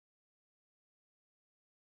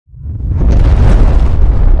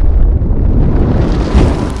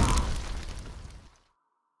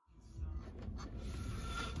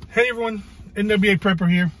Hey everyone, NWA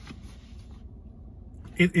Prepper here.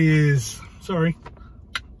 It is, sorry,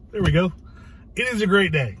 there we go. It is a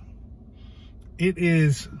great day. It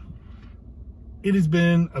has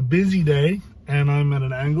been a busy day and I'm at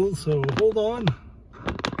an angle, so hold on.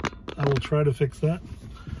 I will try to fix that.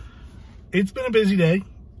 It's been a busy day.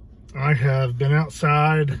 I have been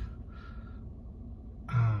outside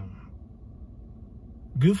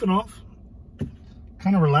goofing off,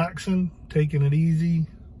 kind of relaxing, taking it easy.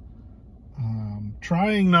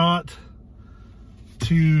 Trying not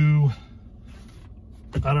to,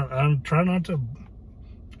 I'm trying not to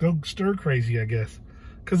go stir crazy, I guess,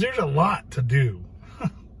 because there's a lot to do.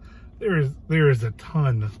 there is a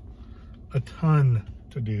ton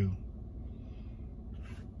to do.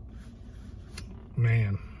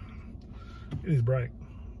 Man, it is bright.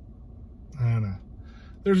 I know.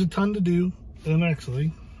 There's a ton to do, and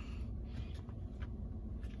actually,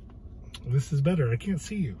 this is better. I can't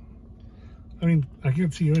see you. I mean, I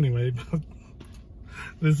can't see you anyway, but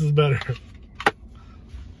this is better.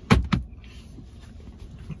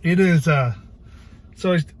 It is, so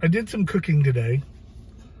I did some cooking today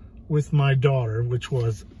with my daughter, which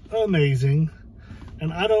was amazing.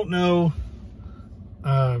 And I don't know,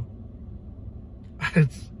 I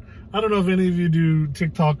don't know if any of you do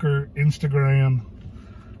TikTok or Instagram,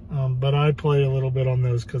 but I play a little bit on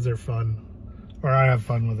those because they're fun, or I have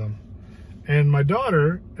fun with them. And my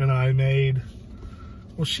daughter and I made,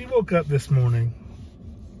 well, she woke up this morning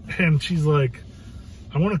and she's like,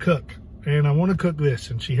 I want to cook and I want to cook this.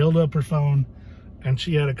 And she held up her phone and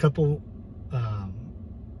she had a couple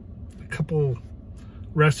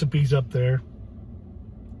recipes up there.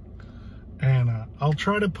 And I'll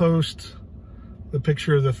try to post the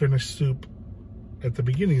picture of the finished soup at the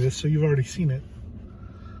beginning of this, so you've already seen it.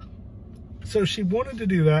 So she wanted to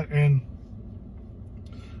do that, and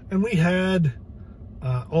we had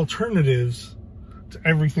alternatives to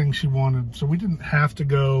everything she wanted, so we didn't have to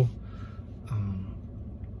go.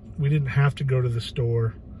 We didn't have to go to the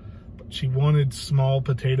store, but she wanted small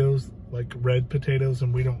potatoes, like red potatoes,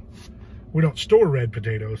 and we don't store red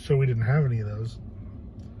potatoes, so we didn't have any of those.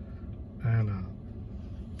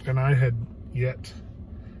 And I had yet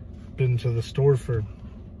been to the store for,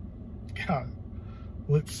 God,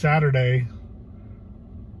 well, it's Saturday,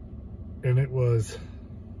 and it was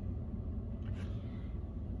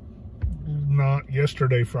not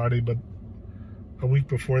yesterday, Friday, but a week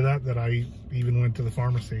before that I even went to the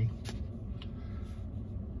pharmacy.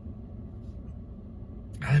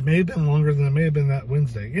 It may have been longer than it may have been that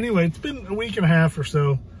Wednesday. Anyway, it's been a week and a half or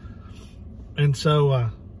so. And so I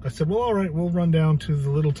said, well, all right, we'll run down to the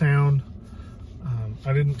little town.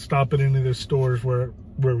 I didn't stop at any of the stores where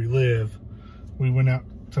we live. We went out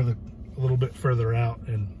to a little bit further out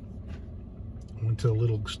and went to a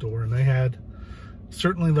little store, and they had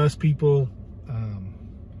certainly less people,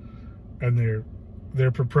 and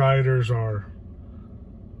their proprietors are,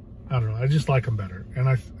 I don't know, I just like them better.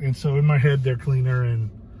 And so in my head, they're cleaner and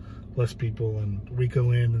less people, and we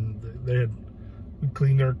go in and we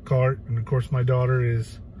cleaned our cart, and of course my daughter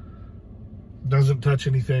doesn't touch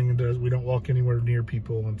anything, and we don't walk anywhere near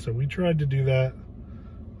people, and so we tried to do that.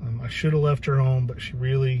 I should have left her home, but she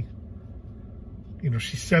really,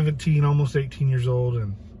 she's 17, almost 18 years old,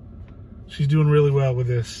 and she's doing really well with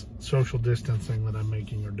this social distancing that I'm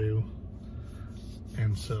making her do.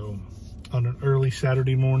 And so on an early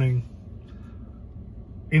Saturday morning,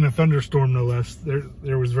 in a thunderstorm no less,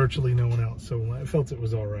 there was virtually no one else, so I felt it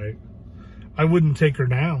was all right. I wouldn't take her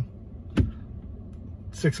now.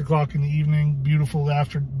 6 o'clock in the evening, beautiful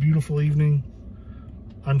evening.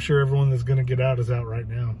 I'm sure everyone that's going to get out is out right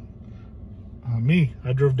now. Me,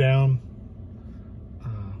 I drove down.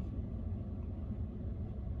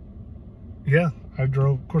 Yeah, I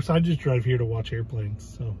drove. Of course, I just drive here to watch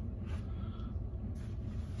airplanes. So,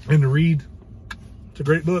 and to read. It's a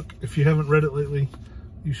great book. If you haven't read it lately,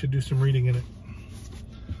 you should do some reading in it.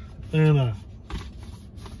 And I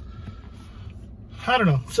don't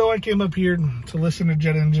know. So I came up here to listen to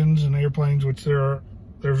jet engines and airplanes, which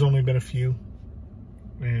there's only been a few.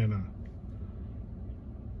 And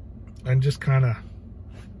just kind of,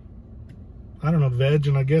 I don't know, veg,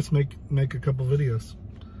 and I guess make a couple videos.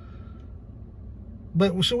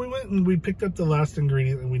 But so we went and we picked up the last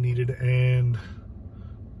ingredient that we needed, and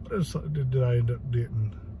what else did I end up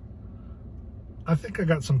getting? I think I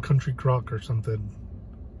got some country crock or something.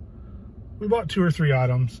 We bought 2 or 3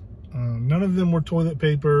 items. None of them were toilet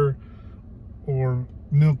paper or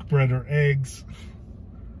milk, bread, or eggs.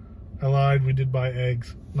 I lied, we did buy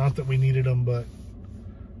eggs. Not that we needed them, but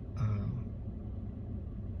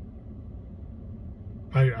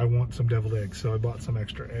I want some deviled eggs, so I bought some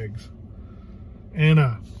extra eggs. And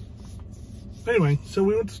Anyway, so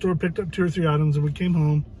we went to the store, picked up 2 or 3 items, and we came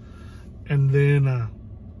home. And then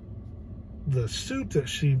the soup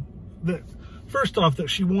that first off, that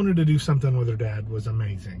she wanted to do something with her dad was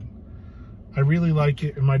amazing. I really like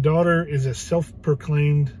it. And my daughter is a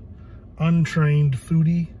self-proclaimed, untrained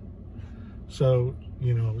foodie. So,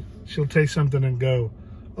 you know, she'll taste something and go,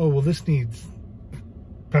 oh, well, this needs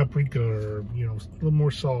paprika or, you know, a little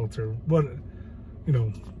more salt or what, you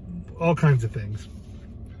know, all kinds of things.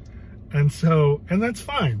 And so, and that's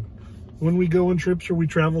fine. When we go on trips or we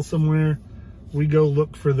travel somewhere, we go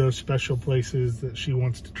look for those special places that she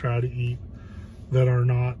wants to try to eat that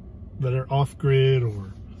are off-grid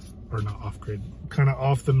or not off-grid, kind of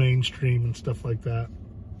off the mainstream and stuff like that.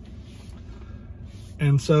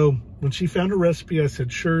 And so when she found a recipe, I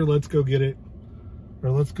said, sure, let's go get it,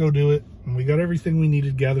 or let's go do it. And we got everything we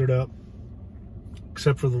needed gathered up,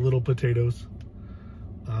 except for the little potatoes.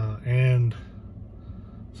 And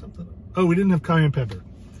something, oh, we didn't have cayenne pepper,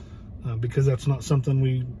 because that's not something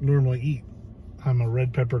we normally eat. I'm a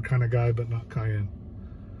red pepper kind of guy, but not cayenne.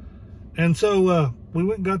 And so we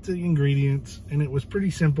went and got the ingredients, and it was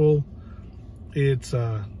pretty simple. It's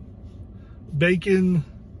bacon,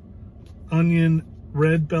 onion,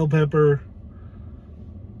 red bell pepper,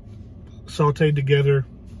 sauteed together.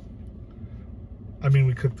 I mean,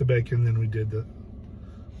 we cooked the bacon, then we did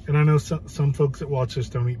and I know some folks that watch this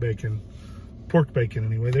don't eat bacon. Pork bacon,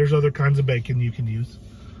 anyway. There's other kinds of bacon you can use.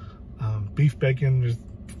 Beef bacon is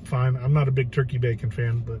fine. I'm not a big turkey bacon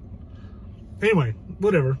fan, but anyway,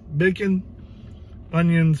 whatever. Bacon,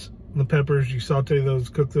 onions, the peppers, you saute those,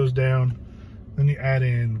 cook those down. Then you add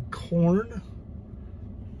in corn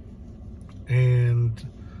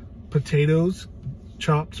and potatoes,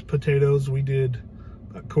 chopped potatoes. We did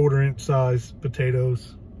a 1/4-inch size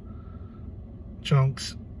potatoes,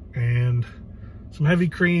 chunks, and some heavy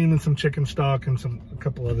cream and some chicken stock and a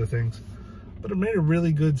couple other things. But it made a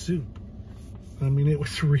really good soup. I mean, it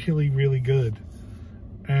was really, really good.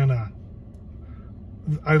 And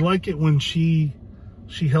I like it when she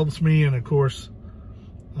helps me, and of course,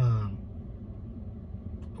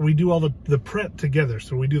 we do all the prep together.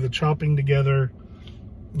 So we do the chopping together.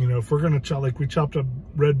 You know, if we're gonna chop, like we chopped up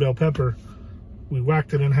red bell pepper, we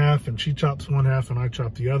whacked it in half, and she chops one half and I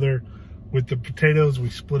chop the other. With the potatoes, we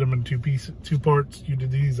split them in 2 parts. You do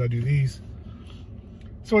these, I do these.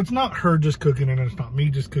 So it's not her just cooking and it's not me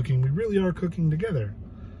just cooking. We really are cooking together.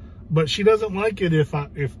 But she doesn't like it if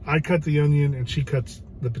I cut the onion and she cuts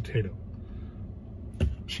the potato.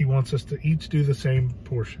 She wants us to each do the same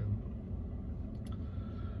portion.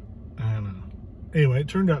 And anyway, it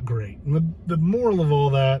turned out great. And the moral of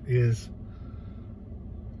all that is,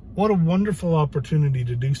 what a wonderful opportunity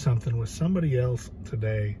to do something with somebody else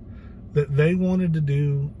today that they wanted to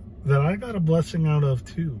do, that I got a blessing out of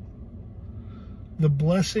too. The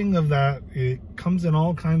blessing of that, it comes in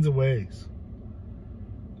all kinds of ways.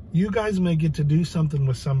 You guys may get to do something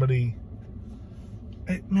with somebody.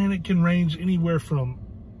 Man, it can range anywhere from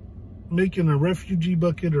making a refugee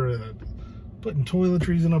bucket or putting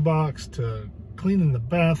toiletries in a box to cleaning the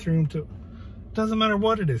bathroom to, doesn't matter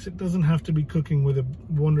what it is. It doesn't have to be cooking with a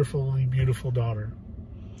wonderfully beautiful daughter.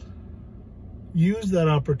 Use that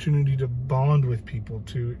opportunity to bond with people,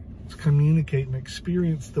 to communicate and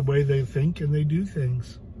experience the way they think and they do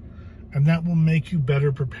things. And that will make you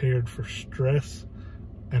better prepared for stress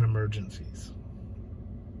and emergencies.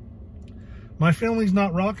 My family's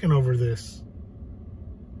not rocking over the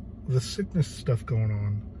sickness stuff going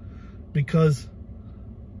on, because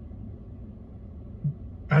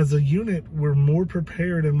as a unit, we're more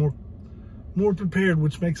prepared and more prepared,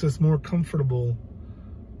 which makes us more comfortable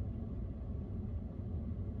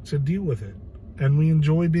to deal with it. And we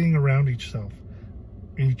enjoy being around each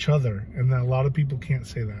other, and a lot of people can't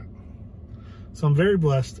say that. So I'm very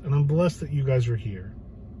blessed, and I'm blessed that you guys are here.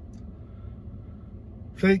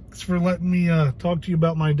 Thanks for letting me talk to you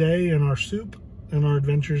about my day and our soup and our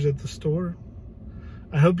adventures at the store.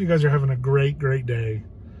 I hope you guys are having a great, great day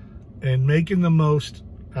and making the most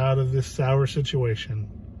out of this sour situation,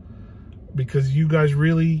 because you guys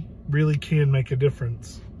really, really can make a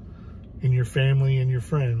difference in your family and your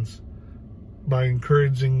friends by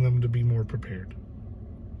encouraging them to be more prepared.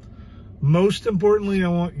 Most importantly, I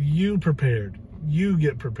want you prepared. You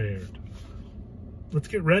get prepared. Let's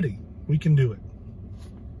get ready. We can do it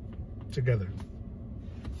together.